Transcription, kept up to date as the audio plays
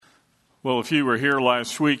Well, if you were here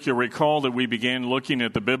last week, you'll recall that we began looking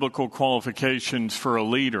at the biblical qualifications for a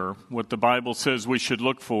leader, what the Bible says we should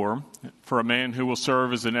look for a man who will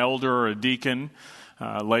serve as an elder or a deacon,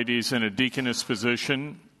 ladies in a deaconess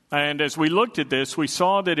position. And as we looked at this, we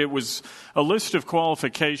saw that it was a list of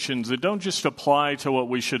qualifications that don't just apply to what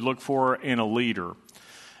we should look for in a leader.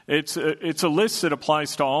 It's a list that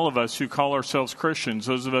applies to all of us who call ourselves Christians,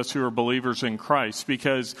 those of us who are believers in Christ,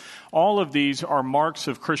 because all of these are marks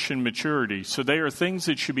of Christian maturity. So they are things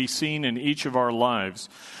that should be seen in each of our lives.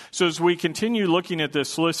 So as we continue looking at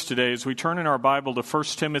this list today, as we turn in our Bible to 1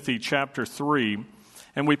 Timothy chapter 3,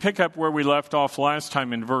 and we pick up where we left off last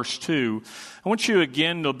time in verse 2, I want you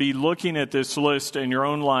again to be looking at this list in your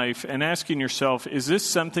own life and asking yourself, is this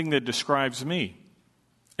something that describes me?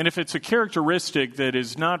 And if it's a characteristic that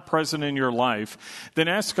is not present in your life, then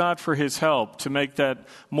ask God for His help to make that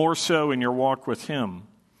more so in your walk with Him.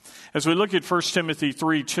 As we look at 1 Timothy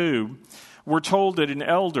 3:2, we're told that an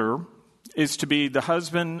elder is to be the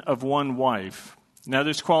husband of one wife. Now,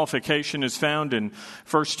 this qualification is found in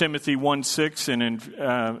 1 Timothy 1:6 and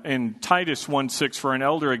in Titus 1:6 for an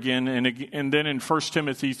elder again, and then in 1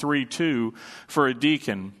 Timothy 3:2 for a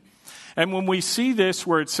deacon. And when we see this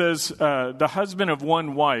where it says the husband of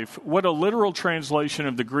one wife, what a literal translation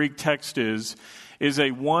of the Greek text is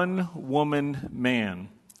a one-woman man.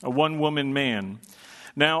 A one-woman man.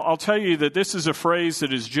 Now, I'll tell you that this is a phrase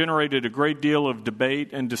that has generated a great deal of debate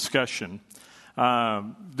and discussion.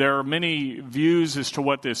 There are many views as to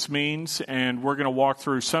what this means, and we're going to walk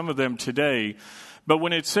through some of them today. But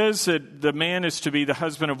when it says that the man is to be the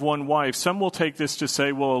husband of one wife, some will take this to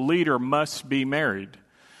say, well, a leader must be married.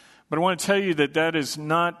 But I want to tell you that that is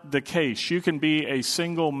not the case. You can be a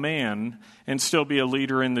single man and still be a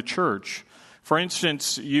leader in the church. For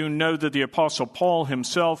instance, you know that the Apostle Paul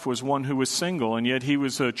himself was one who was single, and yet he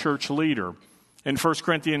was a church leader. In 1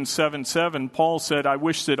 Corinthians 7:7, Paul said, I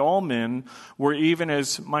wish that all men were even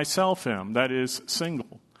as myself am, that is,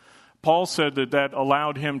 single. Paul said that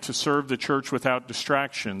allowed him to serve the church without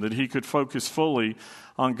distraction, that he could focus fully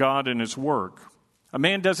on God and His work. A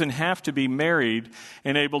man doesn't have to be married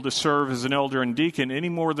and able to serve as an elder and deacon any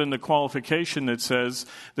more than the qualification that says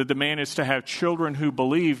that the man is to have children who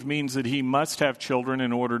believe means that he must have children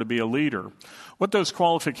in order to be a leader. What those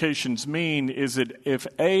qualifications mean is that if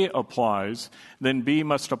A applies, then B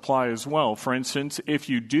must apply as well. For instance, if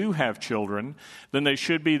you do have children, then they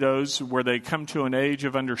should be those where they come to an age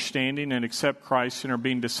of understanding and accept Christ and are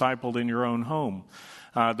being discipled in your own home.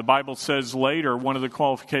 The Bible says later, one of the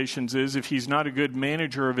qualifications is if he's not a good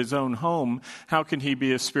manager of his own home, how can he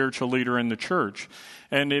be a spiritual leader in the church?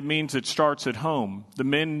 And it means it starts at home. The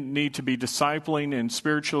men need to be discipling and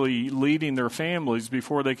spiritually leading their families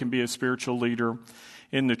before they can be a spiritual leader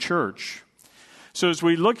in the church. So as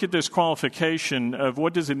we look at this qualification of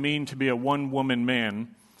what does it mean to be a one-woman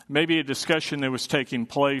man, maybe a discussion that was taking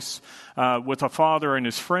place with a father and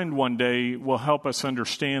his friend one day will help us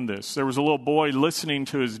understand this. There was a little boy listening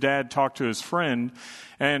to his dad talk to his friend,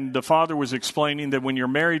 and the father was explaining that when you're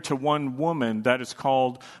married to one woman, that is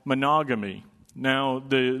called monogamy. Now,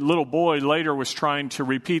 the little boy later was trying to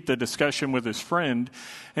repeat the discussion with his friend,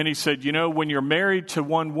 and he said, you know, when you're married to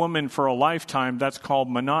one woman for a lifetime, that's called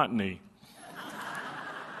monotony.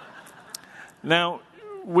 Now,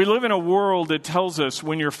 we live in a world that tells us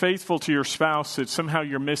when you're faithful to your spouse that somehow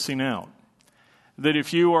you're missing out. That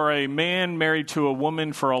if you are a man married to a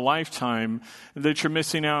woman for a lifetime, that you're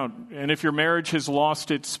missing out. And if your marriage has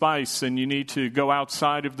lost its spice and you need to go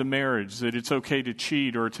outside of the marriage, that it's okay to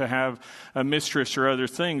cheat or to have a mistress or other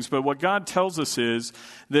things. But what God tells us is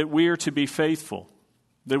that we are to be faithful.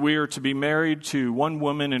 That we are to be married to one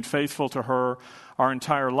woman and faithful to her our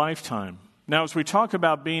entire lifetime. Now, as we talk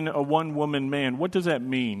about being a one-woman man, what does that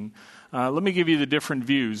mean? Let me give you the different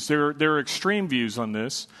views. There are extreme views on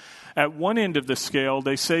this. At one end of the scale,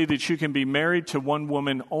 they say that you can be married to one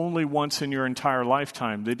woman only once in your entire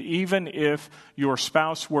lifetime, that even if your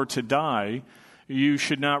spouse were to die, you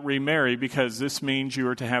should not remarry because this means you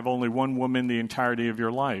are to have only one woman the entirety of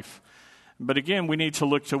your life. But again, we need to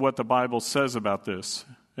look to what the Bible says about this.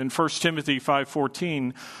 In 1 Timothy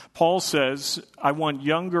 5:14, Paul says, I want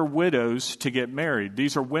younger widows to get married.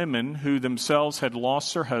 These are women who themselves had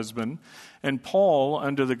lost their husband. And Paul,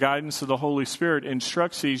 under the guidance of the Holy Spirit,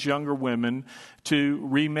 instructs these younger women to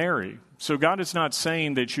remarry. So God is not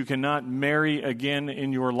saying that you cannot marry again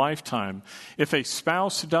in your lifetime. If a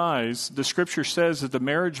spouse dies, the Scripture says that the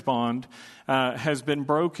marriage bond has been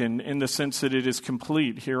broken in the sense that it is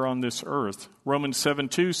complete here on this earth. Romans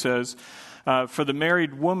 7:2 says, for the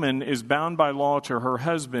married woman is bound by law to her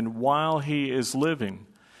husband while he is living.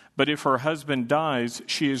 But if her husband dies,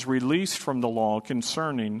 she is released from the law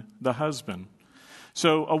concerning the husband.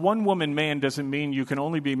 So a one-woman man doesn't mean you can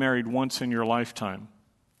only be married once in your lifetime.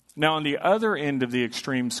 Now, on the other end of the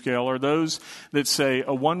extreme scale are those that say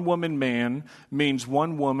a one-woman man means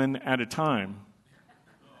one woman at a time.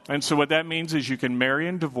 And so what that means is you can marry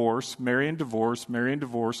and divorce, marry and divorce, marry and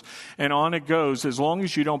divorce, and on it goes as long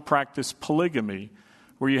as you don't practice polygamy,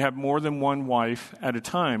 where you have more than one wife at a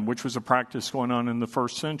time, which was a practice going on in the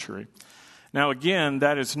first century. Now, again,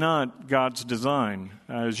 that is not God's design.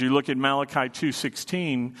 As you look at Malachi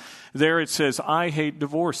 2:16, there it says, I hate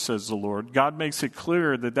divorce, says the Lord. God makes it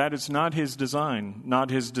clear that that is not his design,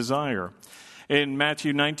 not his desire. In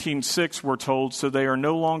Matthew 19:6, we're told, so they are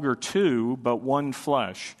no longer two, but one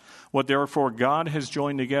flesh. What therefore God has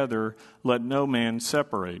joined together, let no man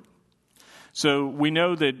separate. So we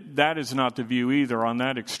know that that is not the view either on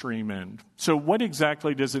that extreme end. So what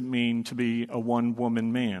exactly does it mean to be a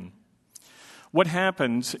one-woman man? What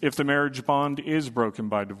happens if the marriage bond is broken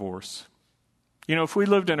by divorce? You know, if we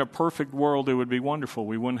lived in a perfect world, it would be wonderful.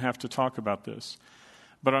 We wouldn't have to talk about this.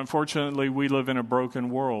 But unfortunately, we live in a broken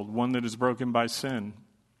world, one that is broken by sin.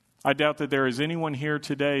 I doubt that there is anyone here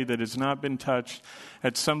today that has not been touched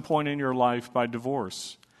at some point in your life by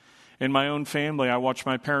divorce. In my own family, I watched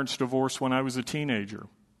my parents divorce when I was a teenager.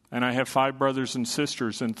 And I have 5 brothers and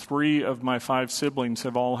sisters, and 3 of my 5 siblings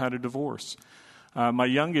have all had a divorce. My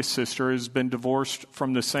youngest sister has been divorced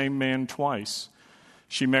from the same man twice.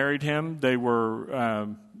 She married him.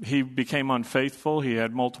 He became unfaithful. He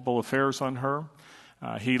had multiple affairs on her.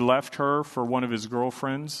 He left her for one of his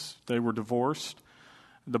girlfriends. They were divorced.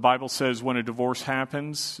 The Bible says when a divorce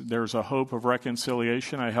happens, there's a hope of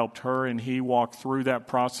reconciliation. I helped her and he walk through that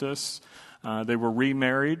process. They were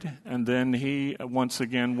remarried, and then he once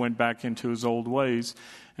again went back into his old ways,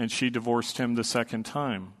 and she divorced him the second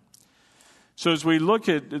time. So as we look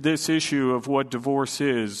at this issue of what divorce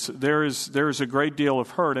is, there is a great deal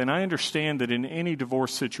of hurt. And I understand that in any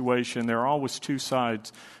divorce situation, there are always 2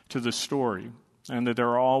 sides to the story, and that there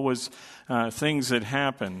are always things that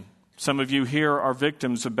happen. Some of you here are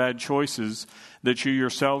victims of bad choices that you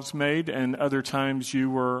yourselves made, and other times you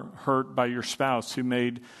were hurt by your spouse who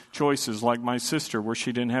made choices, like my sister, where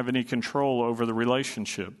she didn't have any control over the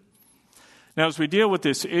relationship. Now, as we deal with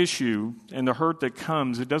this issue and the hurt that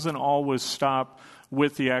comes, it doesn't always stop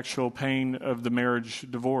with the actual pain of the marriage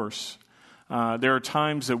divorce. There are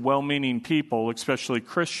times that well-meaning people, especially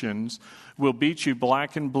Christians, will beat you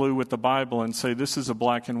black and blue with the Bible and say this is a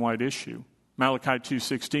black and white issue. Malachi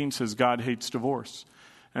 2:16 says God hates divorce.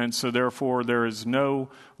 And so therefore there is no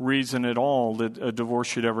reason at all that a divorce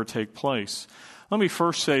should ever take place. Let me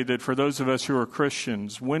first say that for those of us who are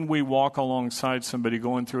Christians, when we walk alongside somebody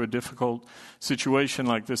going through a difficult situation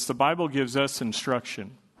like this, the Bible gives us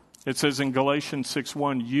instruction. It says in Galatians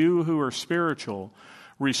 6:1, you who are spiritual,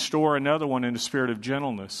 restore another one in a spirit of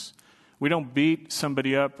gentleness. We don't beat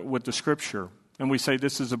somebody up with the Scripture and we say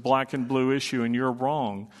this is a black and blue issue and you're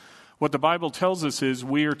wrong. What the Bible tells us is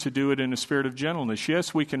we are to do it in a spirit of gentleness.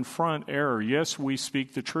 Yes, we confront error. Yes, we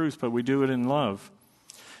speak the truth, but we do it in love.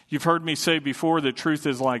 You've heard me say before that truth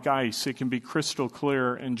is like ice. It can be crystal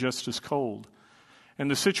clear and just as cold. And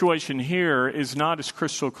the situation here is not as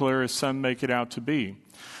crystal clear as some make it out to be.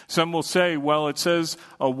 Some will say, well, it says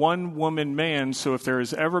a one-woman man, so if there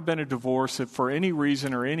has ever been a divorce, if for any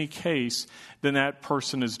reason or any case, then that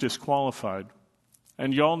person is disqualified.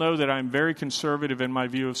 And y'all know that I'm very conservative in my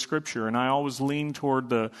view of Scripture, and I always lean toward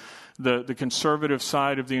the conservative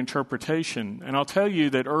side of the interpretation. And I'll tell you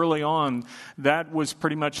that early on, that was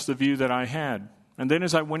pretty much the view that I had. And then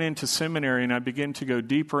as I went into seminary and I began to go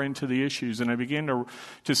deeper into the issues and I began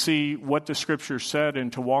to see what the Scripture said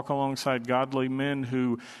and to walk alongside godly men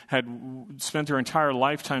who had spent their entire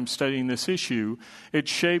lifetime studying this issue, it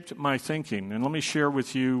shaped my thinking. And let me share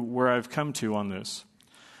with you where I've come to on this.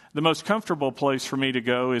 The most comfortable place for me to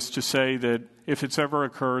go is to say that if it's ever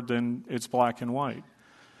occurred, then it's black and white.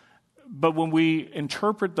 But when we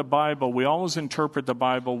interpret the Bible, we always interpret the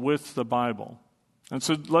Bible with the Bible. And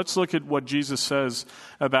so let's look at what Jesus says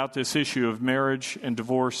about this issue of marriage and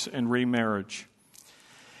divorce and remarriage.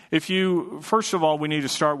 First of all, we need to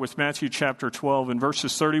start with Matthew chapter 12 and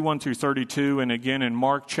verses 31 through 32, and again in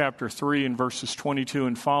Mark chapter 3 and verses 22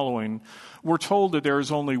 and following, we're told that there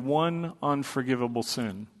is only one unforgivable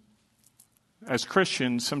sin. As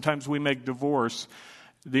Christians, sometimes we make divorce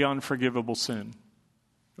the unforgivable sin.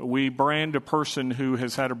 We brand a person who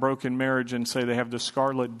has had a broken marriage and say they have the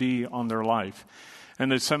scarlet D on their life.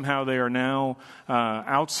 and that somehow they are now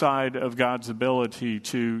outside of God's ability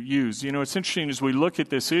to use. You know, it's interesting as we look at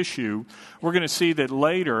this issue, we're going to see that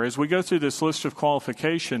later, as we go through this list of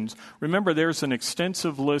qualifications, remember there's an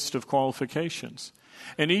extensive list of qualifications.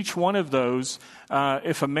 And each one of those,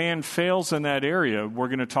 if a man fails in that area, we're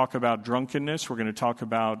going to talk about drunkenness, we're going to talk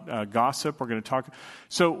about gossip, we're going to talk.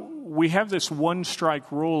 So we have this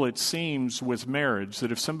one-strike rule, it seems, with marriage,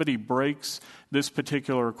 that if somebody breaks this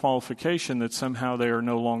particular qualification, that somehow they are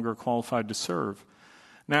no longer qualified to serve.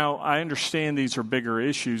 Now, I understand these are bigger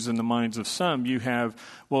issues in the minds of some. You have,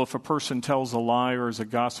 well, if a person tells a lie or is a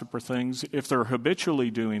gossip or things, if they're habitually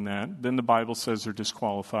doing that, then the Bible says they're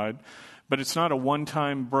disqualified. But it's not a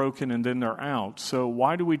one-time broken and then they're out. So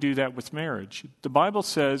why do we do that with marriage? The Bible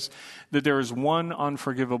says that there is one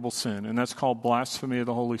unforgivable sin, and that's called blasphemy of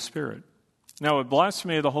the Holy Spirit. Now, what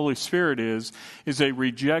blasphemy of the Holy Spirit is a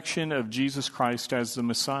rejection of Jesus Christ as the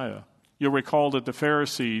Messiah. You'll recall that the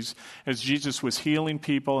Pharisees, as Jesus was healing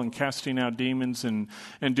people and casting out demons and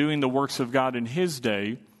doing the works of God in his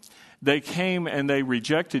day, they came and they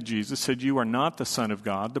rejected Jesus, said, "You are not the Son of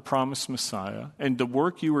God, the promised Messiah, and the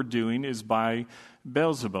work you are doing is by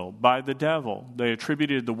Beelzebul, by the devil." They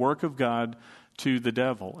attributed the work of God to the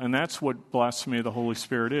devil, and that's what blasphemy of the Holy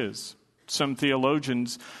Spirit is. Some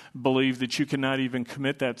theologians believe that you cannot even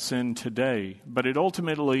commit that sin today, but it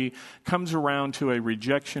ultimately comes around to a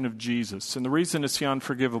rejection of Jesus. And the reason it's the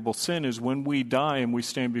unforgivable sin is when we die and we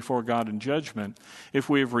stand before God in judgment, if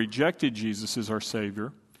we have rejected Jesus as our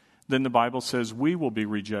Savior, then the Bible says we will be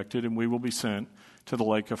rejected and we will be sent to the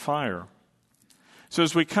lake of fire. So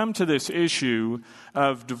as we come to this issue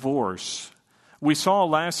of divorce, we saw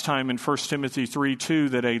last time in 1 Timothy 3:2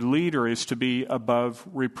 that a leader is to be above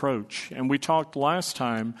reproach. And we talked last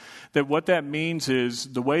time that what that means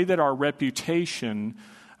is the way that our reputation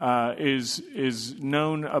is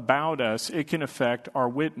known about us, it can affect our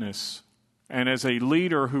witness. And as a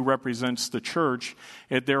leader who represents the church,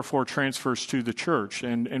 it therefore transfers to the church.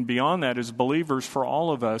 And beyond that, as believers, for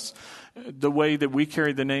all of us, the way that we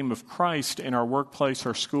carry the name of Christ in our workplace,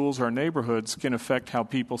 our schools, our neighborhoods can affect how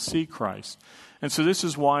people see Christ. And so this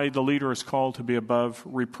is why the leader is called to be above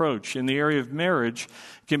reproach. In the area of marriage,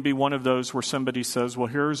 it can be one of those where somebody says, well,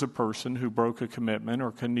 here's a person who broke a commitment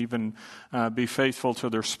or couldn't even be faithful to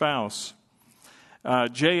their spouse.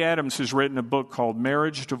 Jay Adams has written a book called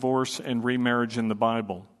Marriage, Divorce, and Remarriage in the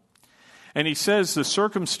Bible. And he says the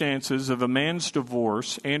circumstances of a man's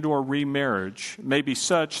divorce and or remarriage may be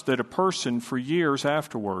such that a person for years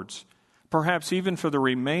afterwards, perhaps even for the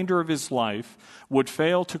remainder of his life, would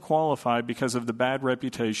fail to qualify because of the bad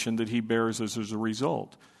reputation that he bears as a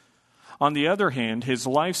result. On the other hand, his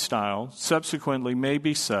lifestyle subsequently may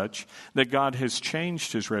be such that God has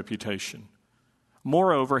changed his reputation.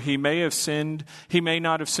 Moreover, he may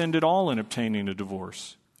not have sinned at all in obtaining a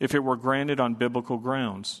divorce, if it were granted on biblical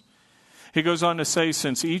grounds. He goes on to say,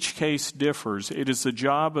 since each case differs, it is the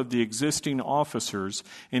job of the existing officers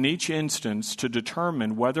in each instance to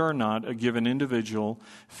determine whether or not a given individual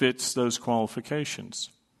fits those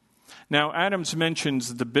qualifications. Now, Adams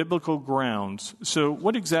mentions the biblical grounds. So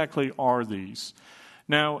what exactly are these?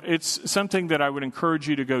 Now, it's something that I would encourage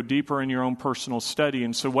you to go deeper in your own personal study.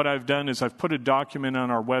 And so what I've done is I've put a document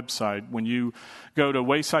on our website. When you go to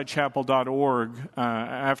waysidechapel.org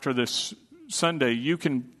after this Sunday, you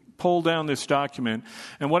can pull down this document.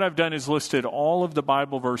 And what I've done is listed all of the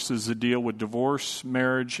Bible verses that deal with divorce,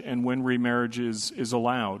 marriage, and when remarriage is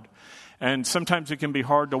allowed. And sometimes it can be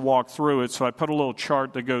hard to walk through it, so I put a little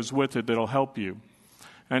chart that goes with it that'll help you.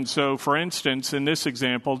 And so, for instance, in this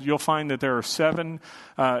example, you'll find that there are 7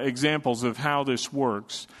 examples of how this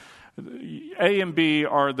works. A and B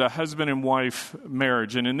are the husband and wife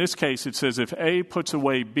marriage. And in this case, it says if A puts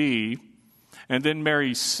away B and then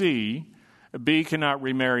marries C, B cannot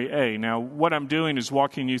remarry A. Now, what I'm doing is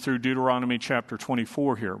walking you through Deuteronomy chapter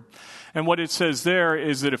 24 here. And what it says there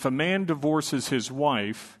is that if a man divorces his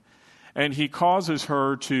wife and he causes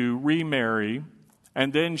her to remarry,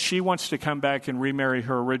 and then she wants to come back and remarry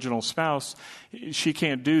her original spouse, she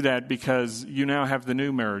can't do that because you now have the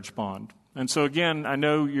new marriage bond. And so again, I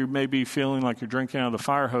know you may be feeling like you're drinking out of the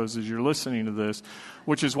fire hose as you're listening to this,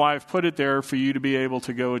 which is why I've put it there for you to be able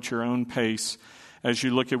to go at your own pace as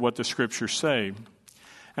you look at what the scriptures say.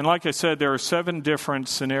 And like I said, there are 7 different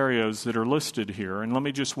scenarios that are listed here. And let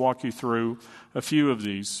me just walk you through a few of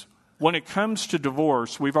these. When it comes to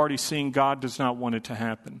divorce, we've already seen God does not want it to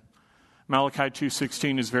happen. Malachi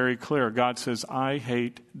 2:16 is very clear. God says, I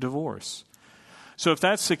hate divorce. So if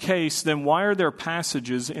that's the case, then why are there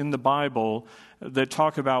passages in the Bible that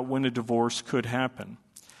talk about when a divorce could happen?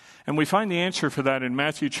 And we find the answer for that in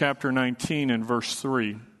Matthew chapter 19 and verse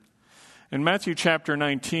 3. In Matthew chapter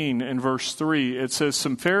 19 and verse 3, it says,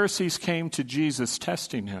 some Pharisees came to Jesus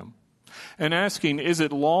testing him and asking, is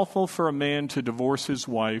it lawful for a man to divorce his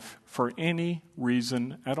wife for any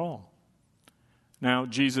reason at all? Now,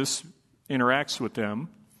 Jesus interacts with them.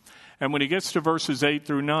 And when he gets to verses 8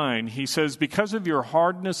 through 9, he says, because of your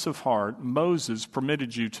hardness of heart, Moses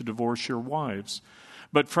permitted you to divorce your wives.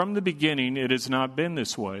 But from the beginning, it has not been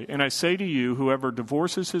this way. And I say to you, whoever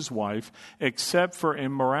divorces his wife, except for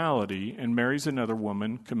immorality, and marries another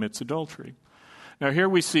woman, commits adultery. Now here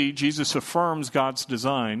we see Jesus affirms God's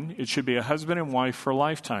design. It should be a husband and wife for a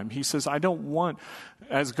lifetime. He says,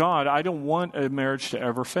 as God, I don't want a marriage to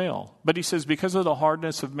ever fail. But he says, because of the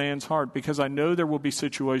hardness of man's heart, because I know there will be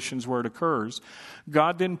situations where it occurs,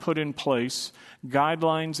 God then put in place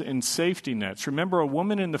guidelines and safety nets. Remember, a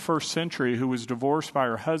woman in the first century who was divorced by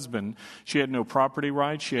her husband, she had no property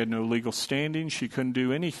rights, she had no legal standing, she couldn't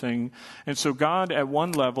do anything. And so God, at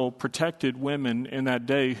one level, protected women in that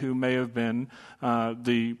day who may have been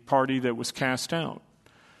the party that was cast out.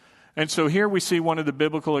 And so here we see one of the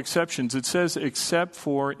biblical exceptions. It says, except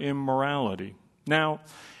for immorality. Now,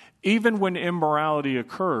 even when immorality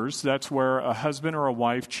occurs, that's where a husband or a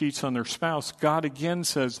wife cheats on their spouse, God again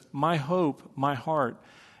says, my hope, my heart,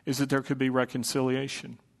 is that there could be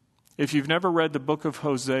reconciliation. If you've never read the book of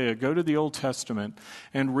Hosea, go to the Old Testament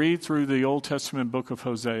and read through the Old Testament book of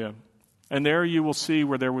Hosea. And there you will see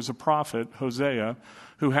where there was a prophet, Hosea,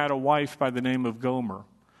 who had a wife by the name of Gomer.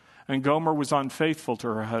 And Gomer was unfaithful to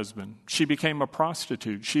her husband. She became a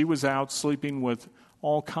prostitute. She was out sleeping with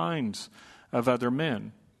all kinds of other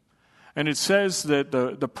men. And it says that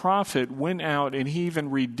the prophet went out and he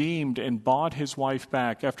even redeemed and bought his wife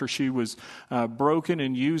back after she was broken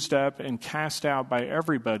and used up and cast out by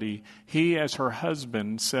everybody. He, as her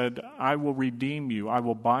husband, said, I will redeem you. I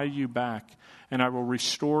will buy you back, and I will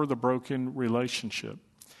restore the broken relationship.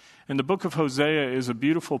 And the book of Hosea is a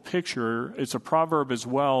beautiful picture. It's a proverb as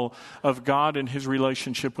well of God and his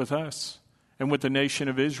relationship with us and with the nation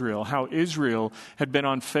of Israel, how Israel had been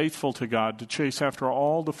unfaithful to God to chase after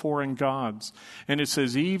all the foreign gods. And it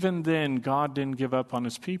says even then God didn't give up on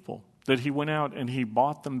his people, that he went out and he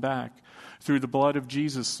bought them back through the blood of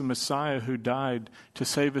Jesus, the Messiah who died to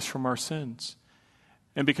save us from our sins.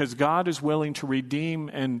 And because God is willing to redeem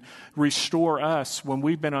and restore us when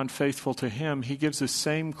we've been unfaithful to him, he gives the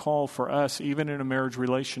same call for us, even in a marriage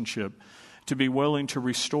relationship, to be willing to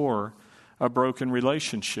restore a broken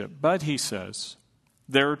relationship. But he says,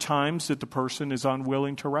 there are times that the person is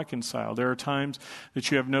unwilling to reconcile. There are times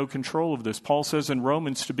that you have no control of this. Paul says in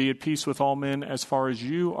Romans to be at peace with all men as far as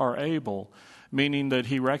you are able, meaning that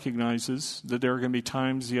he recognizes that there are going to be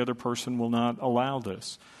times the other person will not allow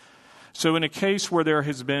this. So in a case where there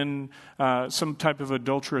has been some type of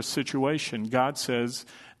adulterous situation, God says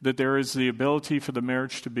that there is the ability for the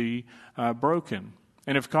marriage to be broken.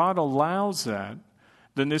 And if God allows that,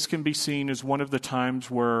 then this can be seen as one of the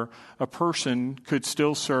times where a person could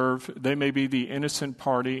still serve. They may be the innocent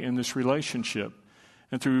party in this relationship.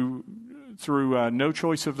 And through no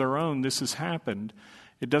choice of their own, this has happened.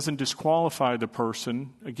 It doesn't disqualify the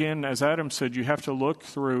person. Again, as Adam said, you have to look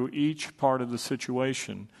through each part of the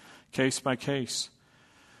situation, case by case.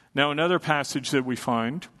 Now, another passage that we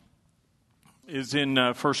find is in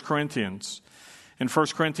 1 Corinthians. In 1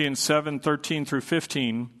 Corinthians 7:13 through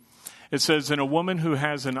 15, it says, "And a woman who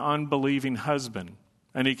has an unbelieving husband,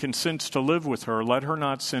 and he consents to live with her, let her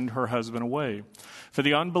not send her husband away. For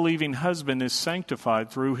the unbelieving husband is sanctified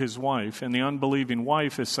through his wife, and the unbelieving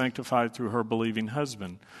wife is sanctified through her believing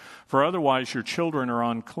husband. For otherwise your children are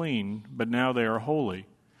unclean, but now they are holy.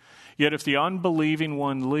 Yet if the unbelieving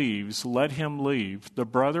one leaves, let him leave. The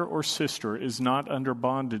brother or sister is not under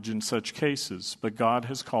bondage in such cases, but God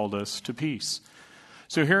has called us to peace."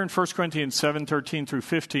 So here in 1 Corinthians 7:13 through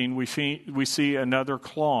 15, we see another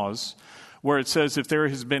clause where it says if there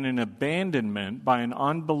has been an abandonment by an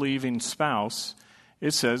unbelieving spouse,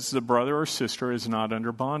 it says the brother or sister is not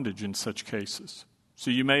under bondage in such cases. So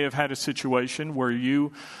you may have had a situation where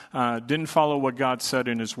you didn't follow what God said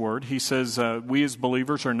in his word. He says we as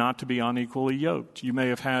believers are not to be unequally yoked. You may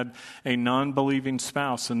have had a non-believing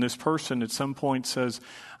spouse, and this person at some point says,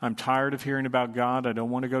 I'm tired of hearing about God. I don't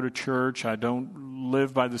want to go to church. I don't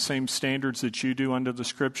live by the same standards that you do under the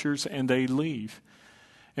scriptures, and they leave.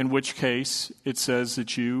 In which case, it says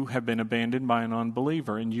that you have been abandoned by an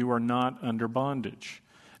unbeliever, and you are not under bondage.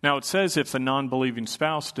 Now, it says if the non-believing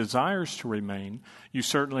spouse desires to remain, you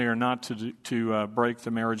certainly are not to break the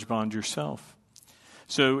marriage bond yourself.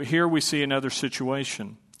 So here we see another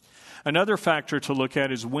situation. Another factor to look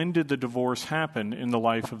at is when did the divorce happen in the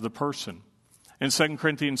life of the person? In 2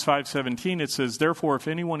 Corinthians 5:17, it says, "Therefore, if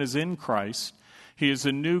anyone is in Christ, He is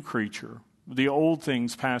a new creature. The old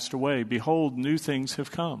things passed away. Behold, new things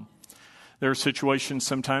have come. There are situations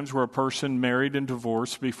sometimes where a person married and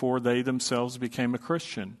divorced before they themselves became a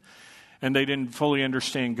Christian. And they didn't fully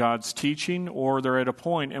understand God's teaching, or they're at a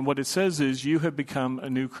point, and what it says is you have become a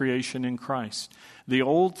new creation in Christ. The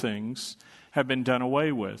old things have been done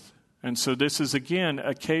away with. And so this is, again,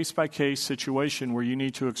 a case-by-case situation where you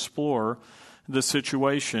need to explore the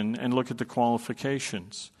situation and look at the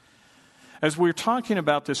qualifications. As we're talking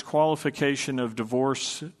about this qualification of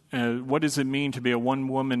divorce, what does it mean to be a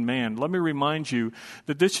one-woman man? Let me remind you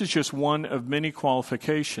that this is just one of many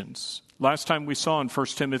qualifications. Last time we saw in 1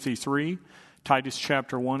 Timothy 3, Titus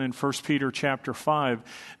chapter 1, and 1 Peter chapter 5,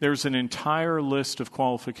 there's an entire list of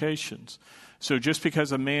qualifications. So just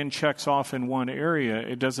because a man checks off in one area,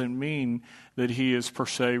 it doesn't mean that he is per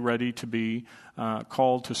se ready to be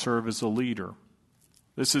called to serve as a leader.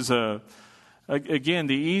 This is, again,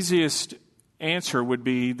 the easiest answer would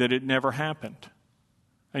be that it never happened.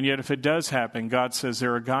 And yet if it does happen, God says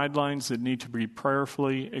there are guidelines that need to be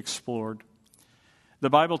prayerfully explored. The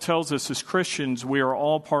Bible tells us as Christians, we are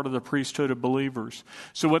all part of the priesthood of believers.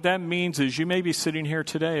 So what that means is you may be sitting here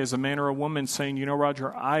today as a man or a woman saying, you know,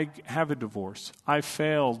 Roger, I have a divorce. I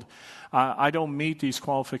failed. I don't meet these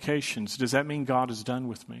qualifications. Does that mean God is done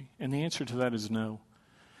with me? And the answer to that is no.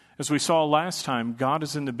 As we saw last time, God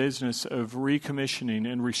is in the business of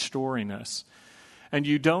recommissioning and restoring us. And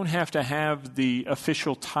you don't have to have the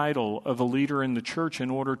official title of a leader in the church in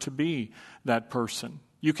order to be that person.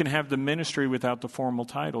 You can have the ministry without the formal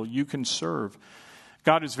title. You can serve.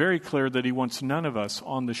 God is very clear that He wants none of us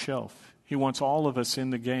on the shelf. He wants all of us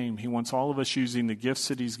in the game. He wants all of us using the gifts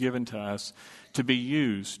that He's given to us to be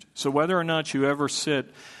used. So whether or not you ever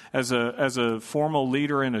sit as a formal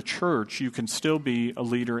leader in a church, you can still be a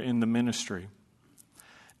leader in the ministry.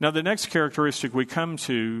 Now, the next characteristic we come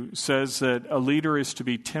to says that a leader is to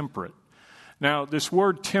be temperate. Now, this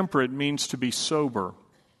word temperate means to be sober,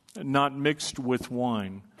 not mixed with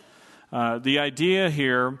wine. The idea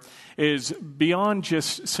here is beyond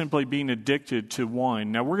just simply being addicted to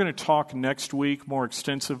wine. Now, we're going to talk next week more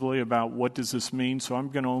extensively about what does this mean, so I'm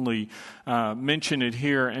going to only mention it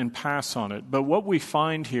here and pass on it. But what we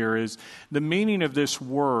find here is the meaning of this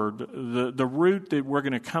word, the root that we're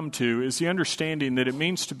going to come to is the understanding that it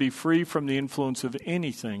means to be free from the influence of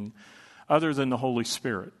anything other than the Holy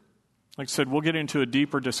Spirit. Like I said, we'll get into a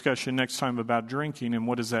deeper discussion next time about drinking and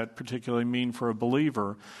what does that particularly mean for a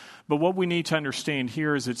believer. But what we need to understand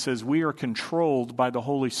here is it says we are controlled by the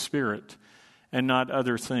Holy Spirit and not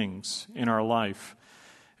other things in our life.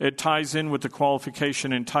 It ties in with the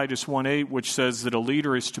qualification in Titus 1:8, which says that a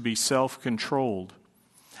leader is to be self-controlled.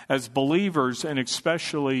 As believers, and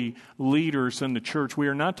especially leaders in the church, we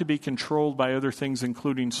are not to be controlled by other things,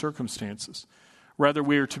 including circumstances. Rather,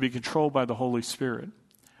 we are to be controlled by the Holy Spirit.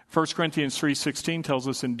 1 Corinthians 3:16 tells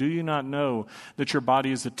us, and do you not know that your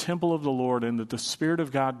body is a temple of the Lord and that the Spirit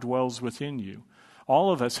of God dwells within you?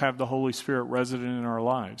 All of us have the Holy Spirit resident in our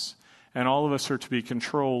lives, and all of us are to be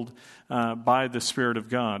controlled by the Spirit of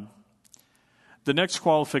God. The next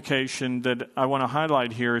qualification that I want to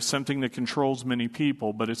highlight here is something that controls many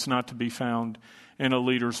people, but it's not to be found in a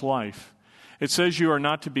leader's life. It says you are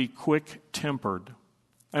not to be quick-tempered.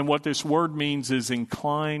 And what this word means is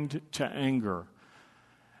inclined to anger.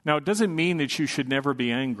 Now, it doesn't mean that you should never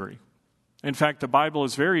be angry. In fact, the Bible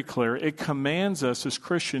is very clear. It commands us as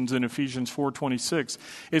Christians in Ephesians 4:26.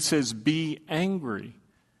 It says, be angry,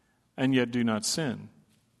 and yet do not sin.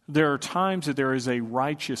 There are times that there is a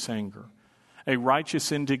righteous anger, a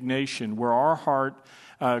righteous indignation, where our heart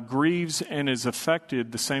grieves and is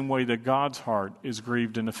affected the same way that God's heart is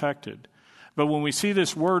grieved and affected. But when we see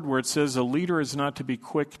this word where it says a leader is not to be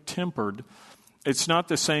quick-tempered, it's not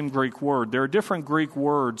the same Greek word. There are different Greek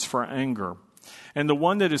words for anger. And the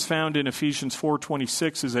one that is found in Ephesians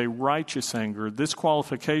 4:26 is a righteous anger. This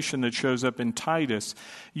qualification that shows up in Titus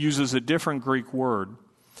uses a different Greek word.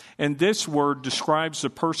 And this word describes the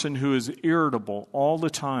person who is irritable all the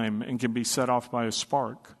time and can be set off by a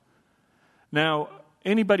spark. Now,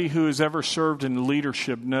 anybody who has ever served in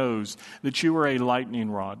leadership knows that you are a lightning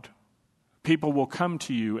rod. People will come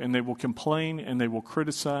to you and they will complain and they will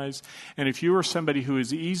criticize. And if you are somebody who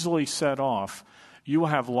is easily set off, you will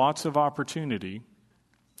have lots of opportunity,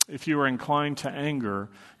 if you are inclined to anger,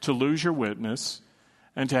 to lose your witness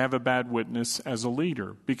and to have a bad witness as a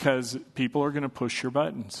leader, because people are going to push your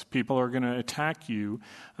buttons. People are going to attack you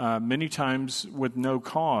many times with no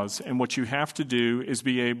cause. And what you have to do is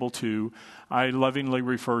be able to, I lovingly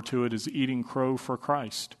refer to it as eating crow for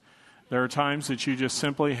Christ. There are times that you just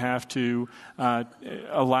simply have to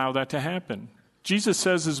allow that to happen. Jesus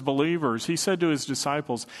says as believers, he said to his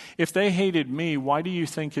disciples, if they hated me, why do you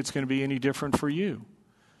think it's going to be any different for you?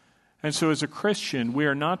 And so as a Christian, we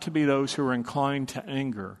are not to be those who are inclined to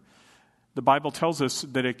anger. The Bible tells us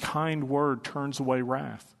that a kind word turns away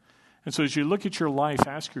wrath. And so as you look at your life,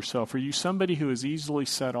 ask yourself, are you somebody who is easily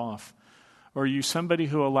set off? Or are you somebody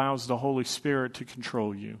who allows the Holy Spirit to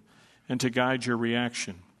control you and to guide your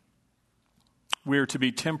reaction? We are to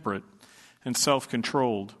be temperate and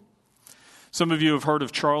self-controlled. Some of you have heard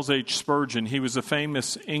of Charles H. Spurgeon. He was a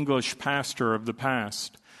famous English pastor of the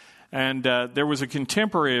past. And there was a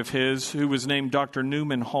contemporary of his who was named Dr.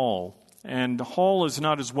 Newman Hall. And Hall is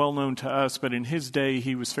not as well known to us, but in his day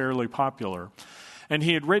he was fairly popular. And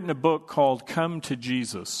he had written a book called Come to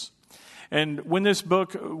Jesus. And when this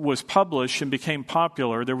book was published and became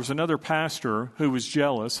popular, there was another pastor who was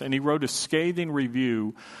jealous, and he wrote a scathing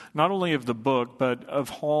review, not only of the book, but of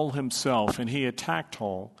Hall himself, and he attacked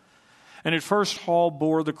Hall. And at first, Hall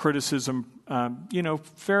bore the criticism,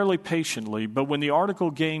 fairly patiently, but when the article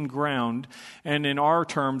gained ground, and in our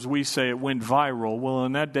terms, we say it went viral, well,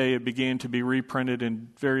 in that day, it began to be reprinted in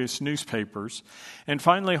various newspapers. And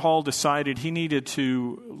finally, Hall decided he needed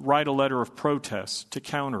to write a letter of protest to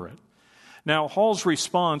counter it. Now, Hall's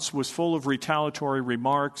response was full of retaliatory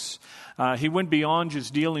remarks. He went beyond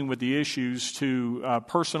just dealing with the issues to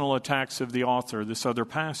personal attacks of the author, this other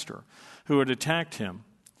pastor, who had attacked him.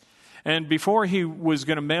 And before he was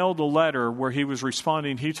going to mail the letter where he was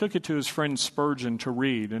responding, he took it to his friend Spurgeon to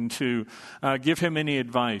read and to give him any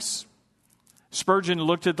advice. Spurgeon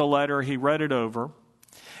looked at the letter, he read it over,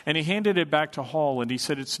 and he handed it back to Hall, and he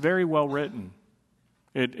said, it's very well written.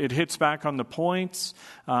 It hits back on the points.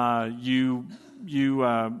 It's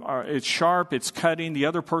sharp. It's cutting. The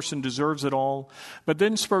other person deserves it all. But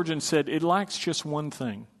then Spurgeon said, it lacks just one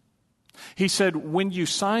thing. He said, when you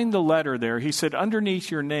sign the letter there, he said,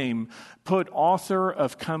 underneath your name, put author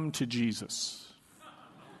of Come to Jesus.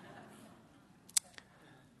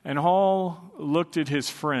 And Hall looked at his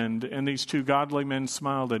friend, and these two godly men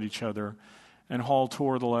smiled at each other, and Hall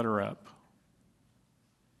tore the letter up.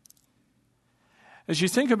 As you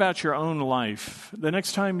think about your own life, the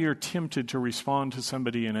next time you're tempted to respond to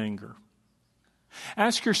somebody in anger,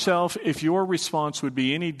 ask yourself if your response would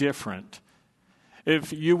be any different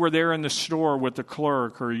if you were there in the store with the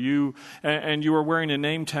clerk or you were wearing a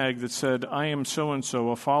name tag that said, I am so-and-so,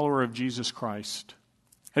 a follower of Jesus Christ.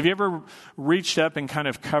 Have you ever reached up and kind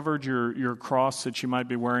of covered your cross that you might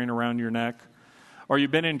be wearing around your neck? Or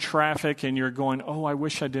you've been in traffic and you're going, oh, I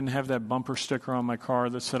wish I didn't have that bumper sticker on my car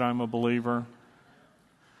that said I'm a believer.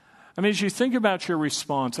 I mean, as you think about your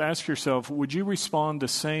response, ask yourself, would you respond the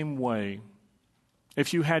same way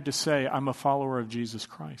if you had to say, I'm a follower of Jesus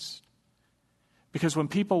Christ? Because when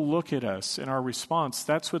people look at us in our response,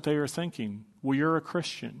 that's what they are thinking. Well, you're a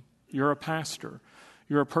Christian. You're a pastor.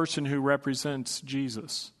 You're a person who represents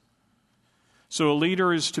Jesus. So a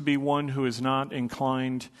leader is to be one who is not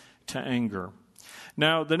inclined to anger.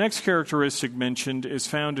 Now, the next characteristic mentioned is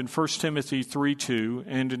found in 1 Timothy 3:2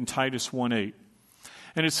 and in Titus 1:8.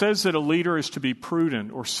 And it says that a leader is to be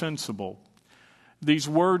prudent or sensible. These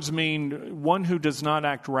words mean one who does not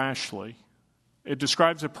act rashly. It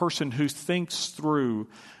describes a person who thinks through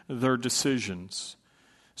their decisions.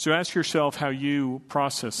 So ask yourself how you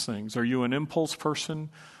process things. Are you an impulse person,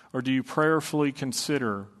 or do you prayerfully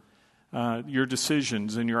consider your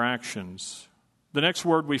decisions and your actions? The next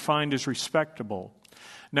word we find is respectable.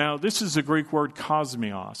 Now, this is the Greek word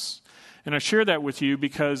kosmios. And I share that with you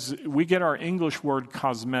because we get our English word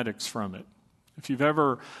cosmetics from it. If you've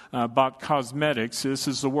ever bought cosmetics, this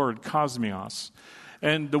is the word kosmios.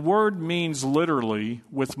 And the word means literally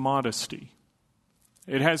with modesty.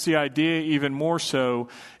 It has the idea even more so,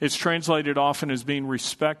 it's translated often as being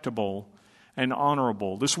respectable and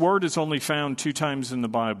honorable. This word is only found 2 times in the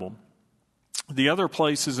Bible. The other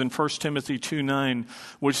place is in 1 Timothy 2:9,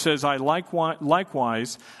 which says,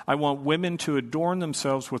 likewise, I want women to adorn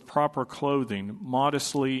themselves with proper clothing,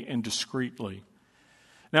 modestly and discreetly.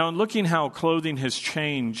 Now, in looking how clothing has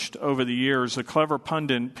changed over the years, a clever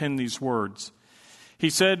pundit penned these words. He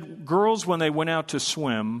said, girls, when they went out to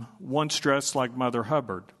swim, once dressed like Mother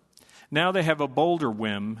Hubbard. Now they have a bolder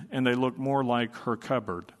whim, and they look more like her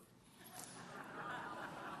cupboard.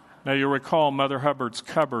 Now, you'll recall Mother Hubbard's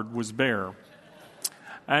cupboard was bare.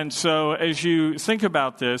 And so as you think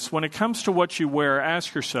about this, when it comes to what you wear,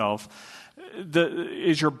 ask yourself,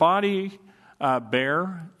 is your body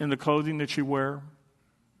bare in the clothing that you wear?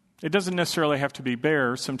 It doesn't necessarily have to be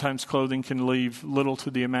bare. Sometimes clothing can leave little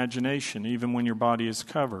to the imagination, even when your body is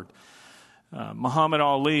covered. Muhammad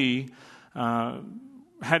Ali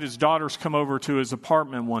had his daughters come over to his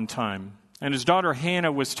apartment one time. And his daughter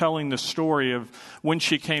Hannah was telling the story of when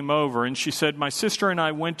she came over. And she said, "My sister and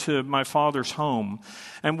I went to my father's home,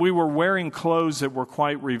 and we were wearing clothes that were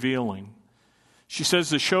quite revealing." She says,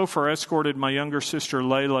 "The chauffeur escorted my younger sister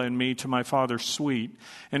Layla and me to my father's suite.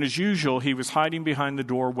 And as usual, he was hiding behind the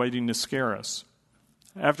door waiting to scare us.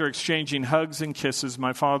 After exchanging hugs and kisses,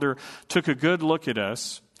 my father took a good look at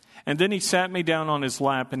us. And then he sat me down on his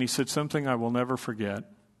lap and he said something I will never forget.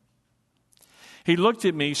 He looked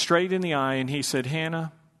at me straight in the eye and he said,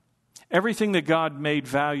 'Hannah, everything that God made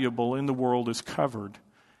valuable in the world is covered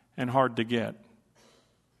and hard to get.'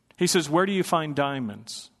 He says, 'Where do you find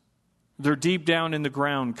diamonds? They're deep down in the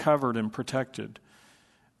ground, covered and protected.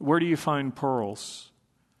 Where do you find pearls?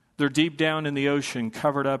 They're deep down in the ocean,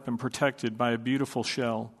 covered up and protected by a beautiful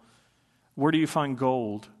shell. Where do you find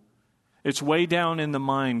gold? It's way down in the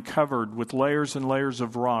mine, covered with layers and layers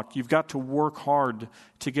of rock. You've got to work hard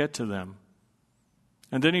to get to them.'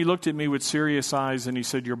 And then he looked at me with serious eyes and he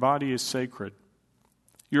said, 'Your body is sacred.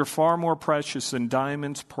 You're far more precious than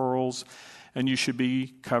diamonds, pearls, and you should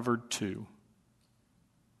be covered too.'"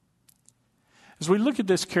 As we look at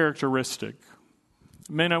this characteristic,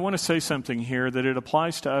 men, I want to say something here that it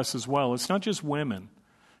applies to us as well. It's not just women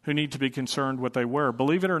who need to be concerned what they wear.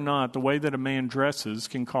 Believe it or not, the way that a man dresses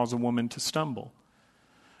can cause a woman to stumble.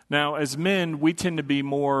 Now, as men, we tend to be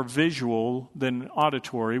more visual than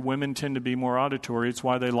auditory. Women tend to be more auditory. It's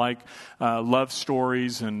why they like love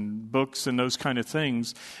stories and books and those kind of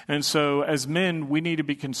things. And so, as men, we need to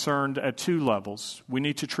be concerned at two levels. We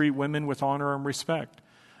need to treat women with honor and respect,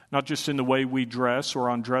 not just in the way we dress or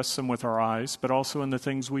undress them with our eyes, but also in the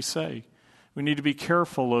things we say. We need to be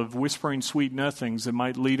careful of whispering sweet nothings that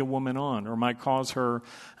might lead a woman on or might cause her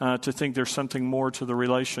to think there's something more to the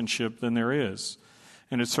relationship than there is.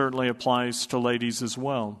 And it certainly applies to ladies as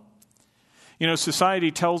well. You know,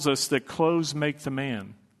 society tells us that clothes make the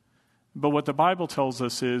man. But what the Bible tells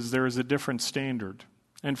us is there is a different standard.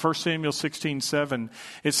 In 1 Samuel 16:7,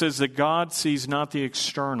 it says that God sees not the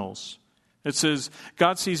externals. It says,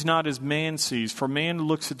 God sees not as man sees, for man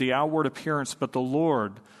looks at the outward appearance, but the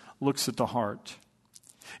Lord looks at the heart.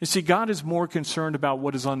 You see, God is more concerned about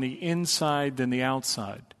what is on the inside than the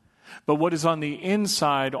outside. But what is on the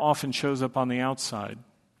inside often shows up on the outside.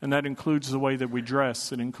 And that includes the way that we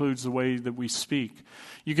dress. It includes the way that we speak.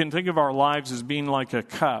 You can think of our lives as being like a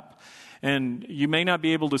cup. And you may not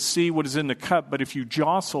be able to see what is in the cup, but if you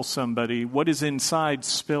jostle somebody, what is inside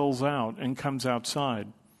spills out and comes outside.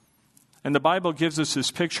 And the Bible gives us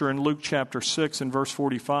this picture in Luke chapter 6 and verse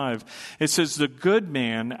 45. It says, "The good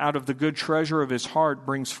man out of the good treasure of his heart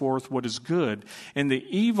brings forth what is good, and the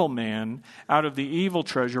evil man out of the evil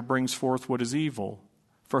treasure brings forth what is evil.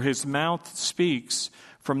 For his mouth speaks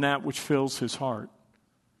from that which fills his heart."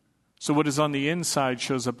 So what is on the inside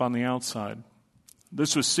shows up on the outside.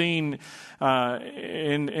 This was seen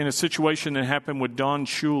in a situation that happened with Don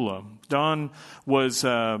Shula. Don was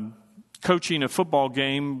coaching a football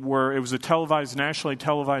game where it was a nationally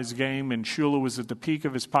televised game, and Shula was at the peak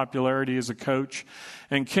of his popularity as a coach.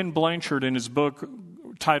 And Ken Blanchard, in his book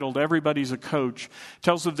titled "Everybody's a Coach,"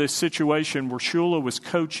 tells of this situation where Shula was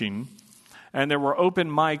coaching, and there were open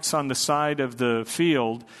mics on the side of the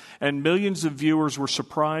field, and millions of viewers were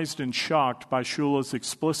surprised and shocked by Shula's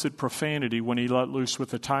explicit profanity when he let loose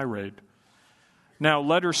with a tirade. Now,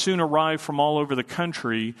 letters soon arrived from all over the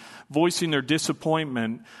country voicing their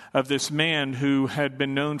disappointment of this man who had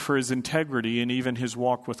been known for his integrity and even his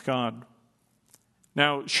walk with God.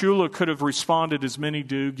 Now, Shula could have responded as many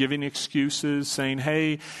do, giving excuses, saying,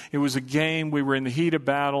 "Hey, it was a game, we were in the heat of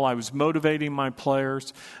battle, I was motivating my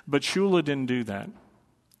players." But Shula didn't do that.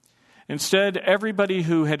 Instead, everybody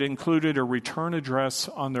who had included a return address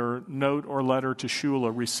on their note or letter to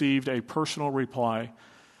Shula received a personal reply,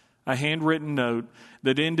 a handwritten note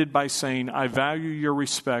that ended by saying, "I value your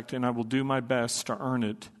respect and I will do my best to earn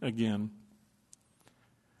it again."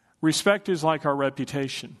 Respect is like our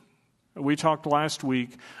reputation. We talked last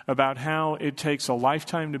week about how it takes a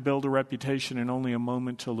lifetime to build a reputation and only a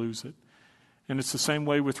moment to lose it. And it's the same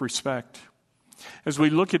way with respect. As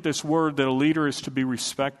we look at this word that a leader is to be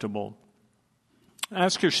respectable,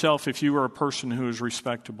 ask yourself if you are a person who is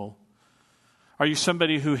respectable. Are you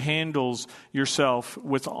somebody who handles yourself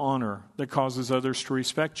with honor that causes others to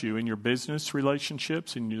respect you in your business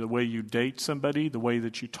relationships, in the way you date somebody, the way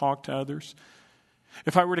that you talk to others?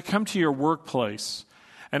 If I were to come to your workplace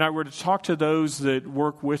and I were to talk to those that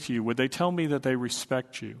work with you, would they tell me that they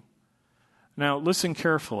respect you? Now, listen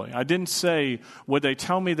carefully. I didn't say, would they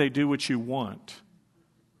tell me they do what you want?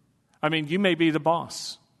 I mean, you may be the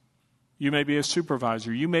boss. You may be a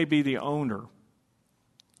supervisor. You may be the owner.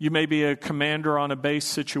 You may be a commander on a base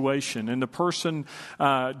situation, and the person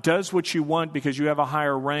does what you want because you have a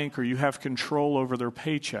higher rank or you have control over their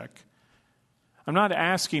paycheck. I'm not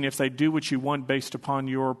asking if they do what you want based upon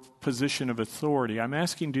your position of authority. I'm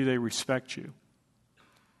asking, do they respect you?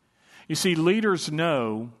 You see, leaders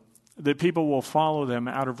know that people will follow them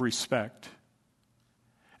out of respect.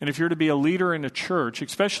 And if you're to be a leader in a church,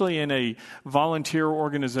 especially in a volunteer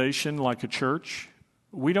organization like a church,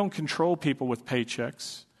 we don't control people with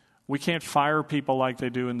paychecks. We can't fire people like they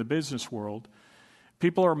do in the business world.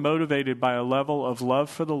 People are motivated by a level of love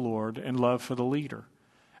for the Lord and love for the leader.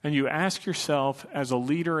 And you ask yourself, as a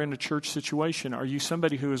leader in a church situation, are you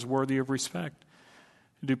somebody who is worthy of respect?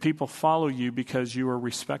 Do people follow you because you are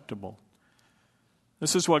respectable?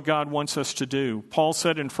 This is what God wants us to do. Paul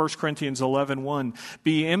said in 1 Corinthians 11:1,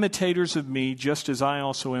 "Be imitators of me just as I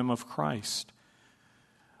also am of Christ."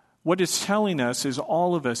 What it's telling us is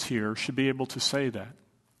all of us here should be able to say that.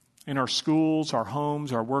 In our schools, our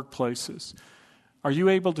homes, our workplaces. Are you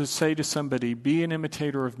able to say to somebody, be an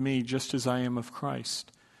imitator of me just as I am of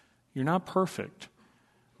Christ? You're not perfect,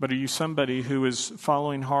 but are you somebody who is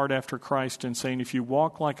following hard after Christ and saying, if you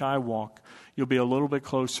walk like I walk, you'll be a little bit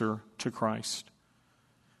closer to Christ?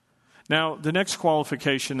 Now, the next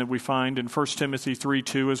qualification that we find in 1 Timothy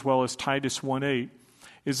 3:2 as well as Titus 1:8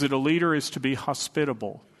 is that a leader is to be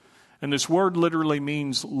hospitable. And this word literally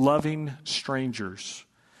means loving strangers.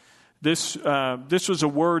 This was a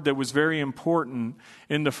word that was very important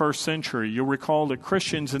in the first century. You'll recall that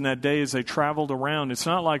Christians in that day, as they traveled around, it's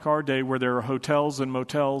not like our day where there are hotels and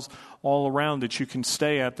motels all around that you can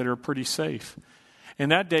stay at that are pretty safe. In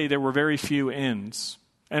that day, there were very few inns.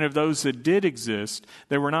 And of those that did exist,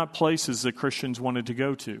 they were not places that Christians wanted to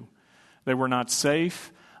go to. They were not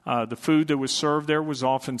safe. The food that was served there was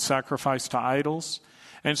often sacrificed to idols.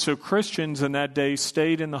 And so Christians in that day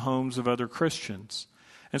stayed in the homes of other Christians.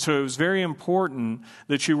 And so it was very important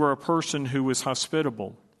that you were a person who was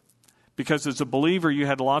hospitable. Because as a believer, you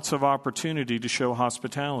had lots of opportunity to show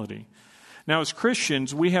hospitality. Now, as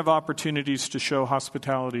Christians, we have opportunities to show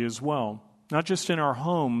hospitality as well. Not just in our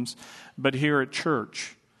homes, but here at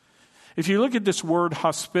church. If you look at this word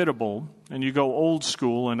hospitable, and you go old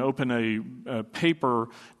school and open a paper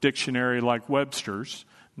dictionary like Webster's,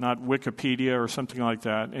 not Wikipedia or something like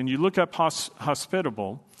that, and you look up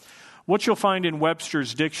hospitable, what you'll find in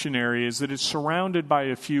Webster's dictionary is that it's surrounded by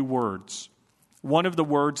a few words. One of the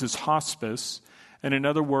words is hospice, and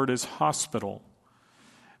another word is hospital.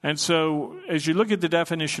 And so, as you look at the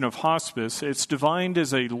definition of hospice, it's defined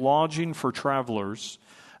as a lodging for travelers,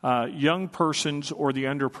 young persons, or the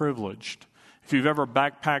underprivileged. If you've ever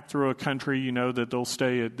backpacked through a country, you know that they'll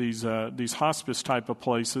stay at these hospice type of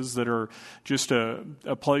places that are just a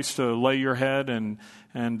place to lay your head, and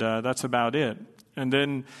that's about it. And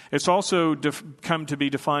then it's also come to be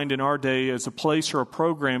defined in our day as a place or a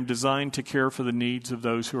program designed to care for the needs of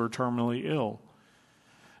those who are terminally ill.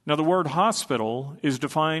 Now, the word hospital is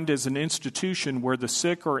defined as an institution where the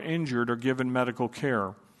sick or injured are given medical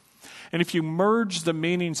care. And if you merge the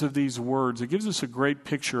meanings of these words, it gives us a great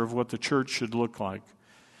picture of what the church should look like.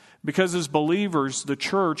 Because as believers, the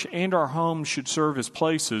church and our homes should serve as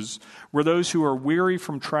places where those who are weary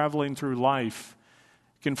from traveling through life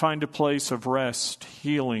can find a place of rest,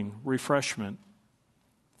 healing, refreshment,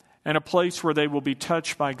 and a place where they will be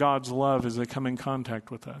touched by God's love as they come in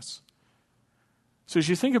contact with us. So as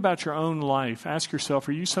you think about your own life, ask yourself,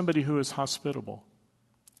 are you somebody who is hospitable?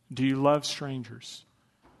 Do you love strangers?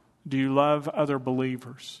 Do you love other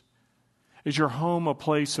believers? Is your home a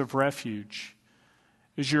place of refuge?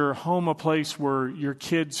 Is your home a place where your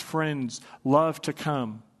kids' friends love to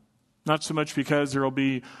come? Not so much because there will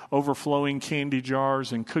be overflowing candy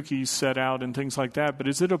jars and cookies set out and things like that, but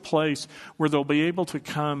is it a place where they'll be able to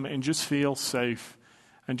come and just feel safe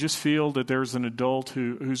and just feel that there's an adult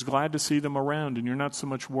who's glad to see them around and you're not so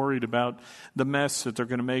much worried about the mess that they're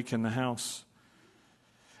going to make in the house?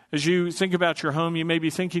 As you think about your home, you may be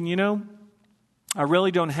thinking, I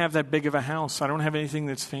really don't have that big of a house. I don't have anything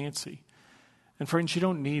that's fancy. And friends, you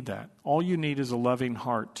don't need that. All you need is a loving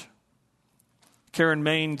heart. Karen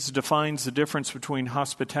Maines defines the difference between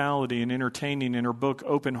hospitality and entertaining in her book,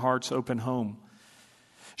 Open Hearts, Open Home.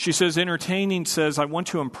 She says, entertaining says, I want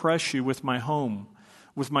to impress you with my home,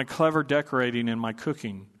 with my clever decorating and my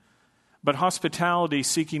cooking. But hospitality,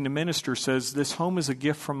 seeking to minister, says, this home is a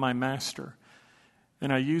gift from my master,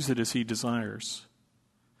 and I use it as he desires.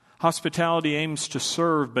 Hospitality aims to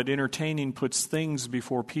serve, but entertaining puts things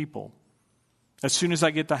before people. As soon as I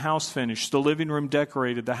get the house finished, the living room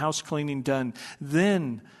decorated, the house cleaning done,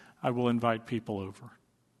 then I will invite people over.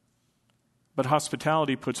 But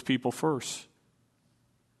hospitality puts people first.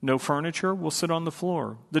 No furniture? We'll sit on the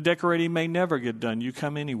floor. The decorating may never get done. You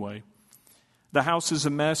come anyway. The house is a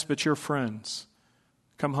mess, but you're friends.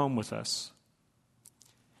 Come home with us.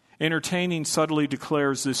 Entertaining subtly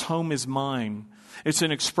declares, this home is mine. It's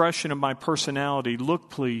an expression of my personality. Look,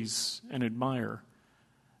 please, and admire.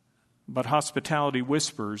 But hospitality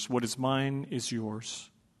whispers, what is mine is yours.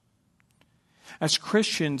 As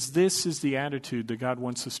Christians, this is the attitude that God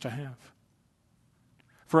wants us to have.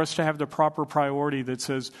 For us to have the proper priority that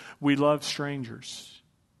says we love strangers.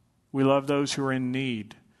 We love those who are in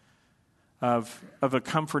need of a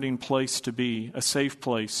comforting place to be, a safe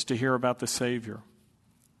place to hear about the Savior.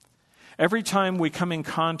 Every time we come in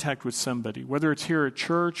contact with somebody, whether it's here at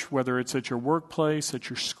church, whether it's at your workplace, at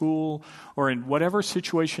your school, or in whatever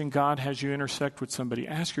situation God has you intersect with somebody,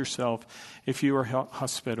 ask yourself if you are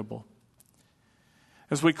hospitable.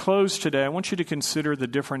 As we close today, I want you to consider the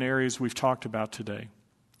different areas we've talked about today.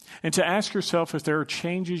 And to ask yourself if there are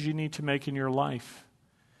changes you need to make in your life.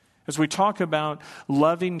 As we talk about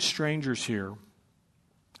loving strangers here,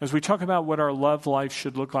 as we talk about what our love life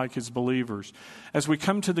should look like as believers, as we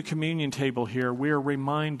come to the communion table here, we are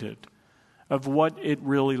reminded of what it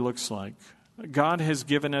really looks like. God has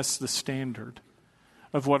given us the standard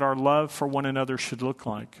of what our love for one another should look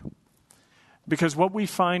like. Because what we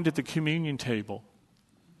find at the communion table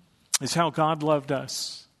is how God loved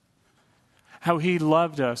us. How He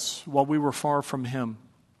loved us while we were far from Him.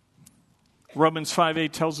 Romans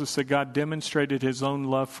 5:8 tells us that God demonstrated His own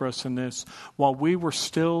love for us in this. While we were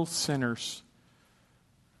still sinners,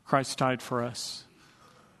 Christ died for us.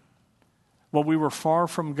 While we were far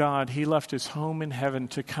from God, He left His home in heaven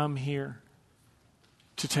to come here,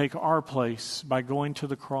 to take our place by going to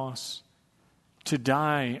the cross, to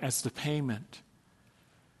die as the payment,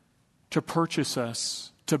 to purchase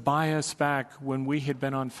us, to buy us back when we had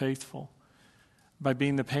been unfaithful, by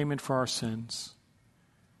being the payment for our sins.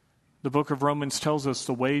 The book of Romans tells us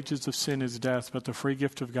the wages of sin is death, but the free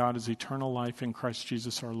gift of God is eternal life in Christ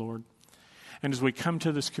Jesus our Lord. And as we come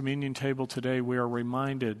to this communion table today, we are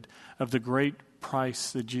reminded of the great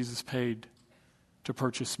price that Jesus paid to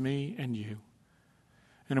purchase me and you.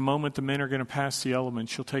 In a moment, the men are going to pass the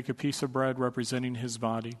elements. You'll take a piece of bread representing His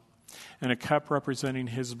body and a cup representing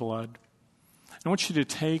His blood. I want you to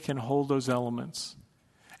take and hold those elements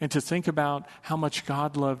and to think about how much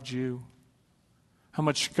God loved you. How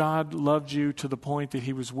much God loved you to the point that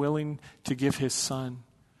He was willing to give His Son.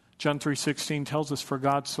 John 3:16 tells us, for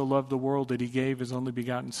God so loved the world that He gave His only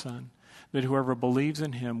begotten Son, that whoever believes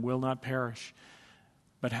in Him will not perish,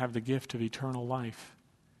 but have the gift of eternal life.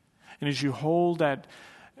 And as you hold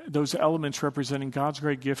those elements representing God's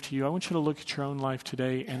great gift to you, I want you to look at your own life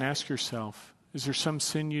today and ask yourself, is there some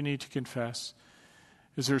sin you need to confess?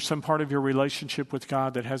 Is there some part of your relationship with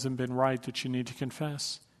God that hasn't been right that you need to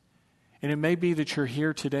confess? And it may be that you're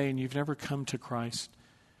here today and you've never come to Christ.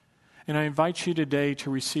 And I invite you today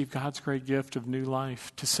to receive God's great gift of new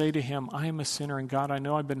life, to say to Him, I am a sinner, and God, I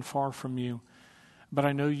know I've been far from you, but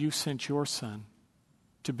I know you sent your Son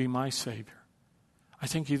to be my Savior. I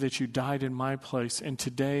thank you that you died in my place, and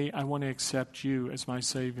today I want to accept you as my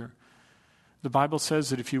Savior. The Bible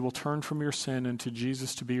says that if you will turn from your sin and to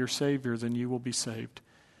Jesus to be your Savior, then you will be saved.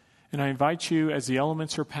 And I invite you, as the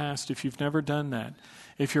elements are passed, if you've never done that,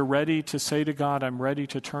 if you're ready to say to God, I'm ready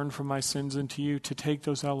to turn from my sins into you, to take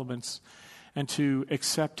those elements and to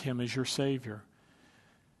accept Him as your Savior.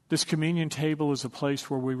 This communion table is a place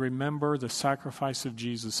where we remember the sacrifice of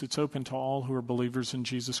Jesus. It's open to all who are believers in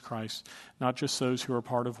Jesus Christ, not just those who are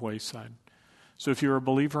part of Wayside. So if you're a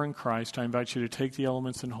believer in Christ, I invite you to take the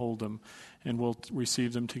elements and hold them, and we'll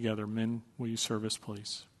receive them together. Men, will you serve us,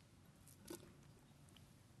 please?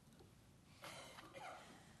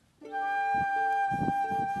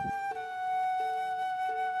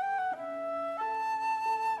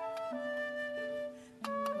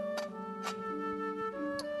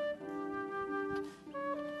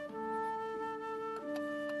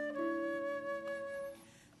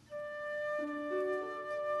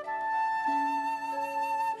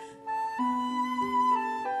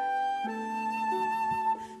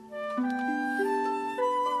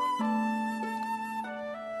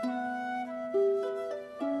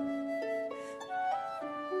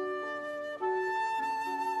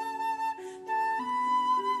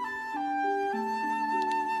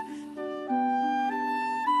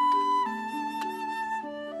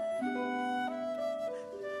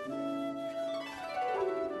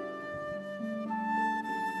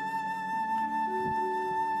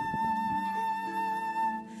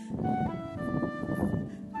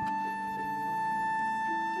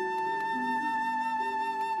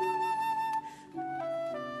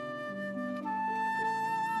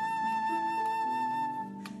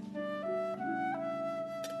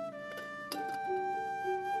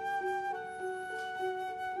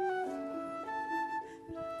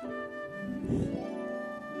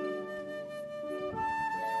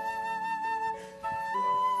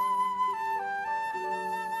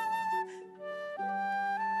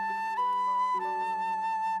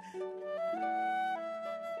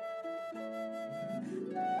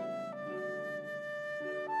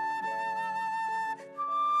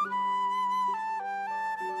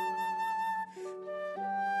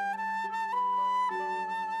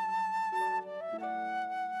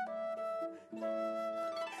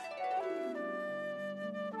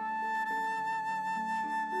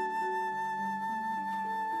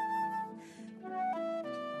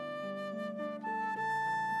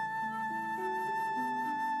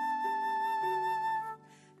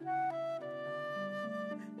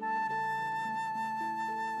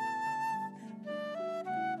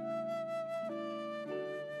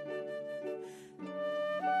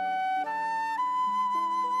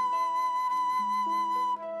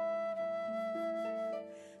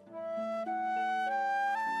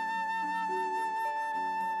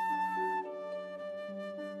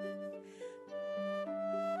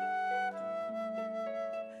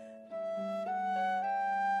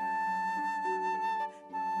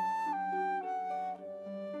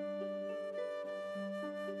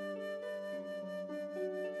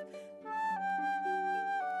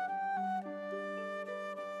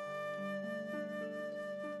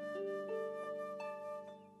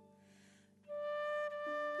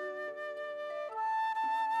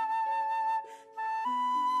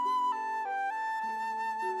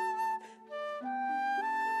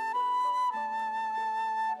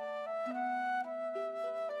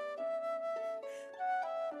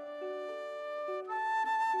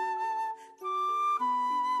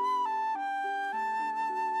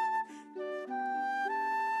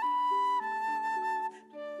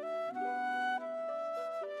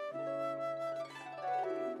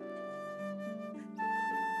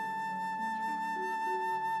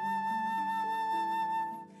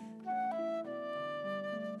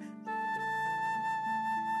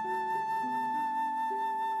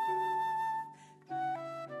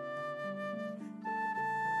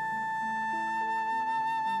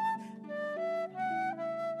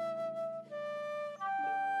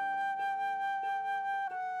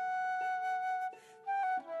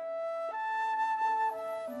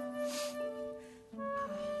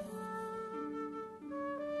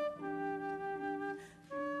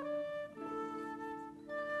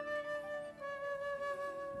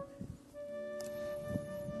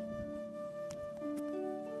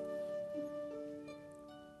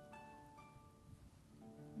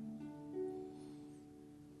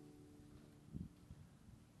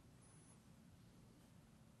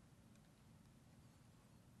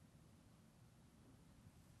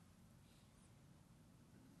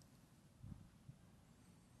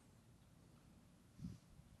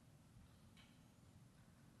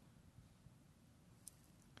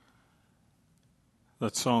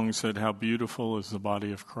 That song said, "How beautiful is the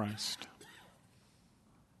body of Christ."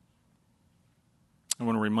 I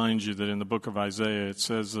want to remind you that in the book of Isaiah, it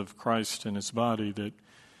says of Christ and his body that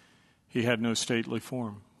he had no stately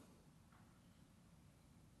form,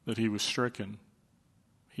 that he was stricken,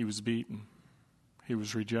 he was beaten, he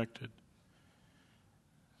was rejected.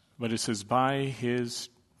 But it says, by his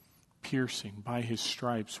piercing, by his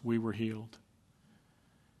stripes, we were healed.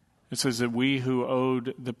 It says that we who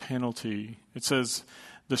owed the penalty, it says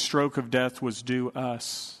the stroke of death was due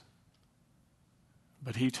us,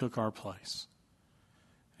 but he took our place.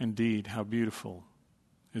 Indeed, how beautiful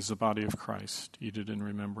is the body of Christ. Eat it in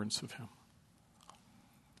remembrance of him.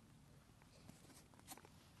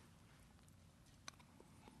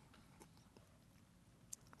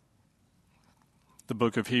 The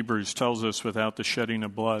book of Hebrews tells us without the shedding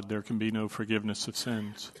of blood, there can be no forgiveness of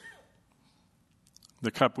sins. The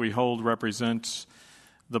cup we hold represents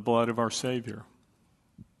the blood of our Savior,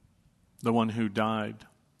 the one who died,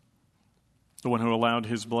 the one who allowed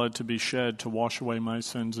his blood to be shed to wash away my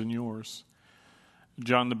sins and yours.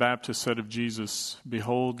 John the Baptist said of Jesus,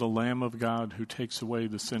 "Behold the Lamb of God who takes away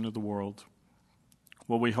the sin of the world."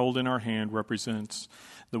 What we hold in our hand represents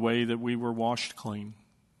the way that we were washed clean,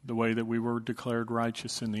 the way that we were declared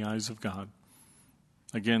righteous in the eyes of God.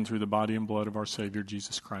 Again, through the body and blood of our Savior,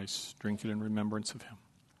 Jesus Christ. Drink it in remembrance of him.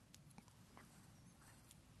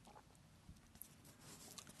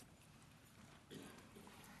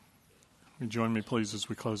 Join me, please, as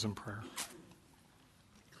we close in prayer.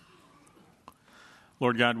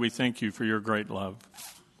 Lord God, we thank you for your great love.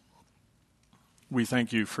 We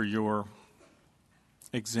thank you for your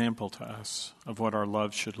example to us of what our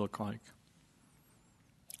love should look like.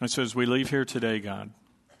 And so as we leave here today, God,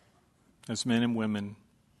 as men and women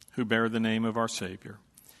who bear the name of our Savior,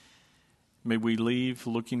 May we leave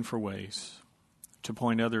looking for ways to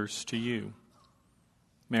point others to you.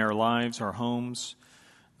 May our lives, our homes,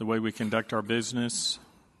 the way we conduct our business,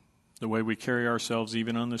 the way we carry ourselves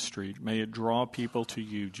even on the street, may it draw people to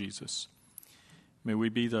you, Jesus. May we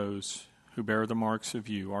be those who bear the marks of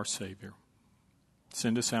you, our Savior.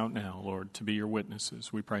 Send us out now, Lord, to be your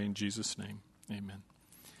witnesses. We pray in Jesus' name. Amen.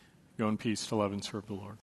 Go in peace to love and serve the Lord.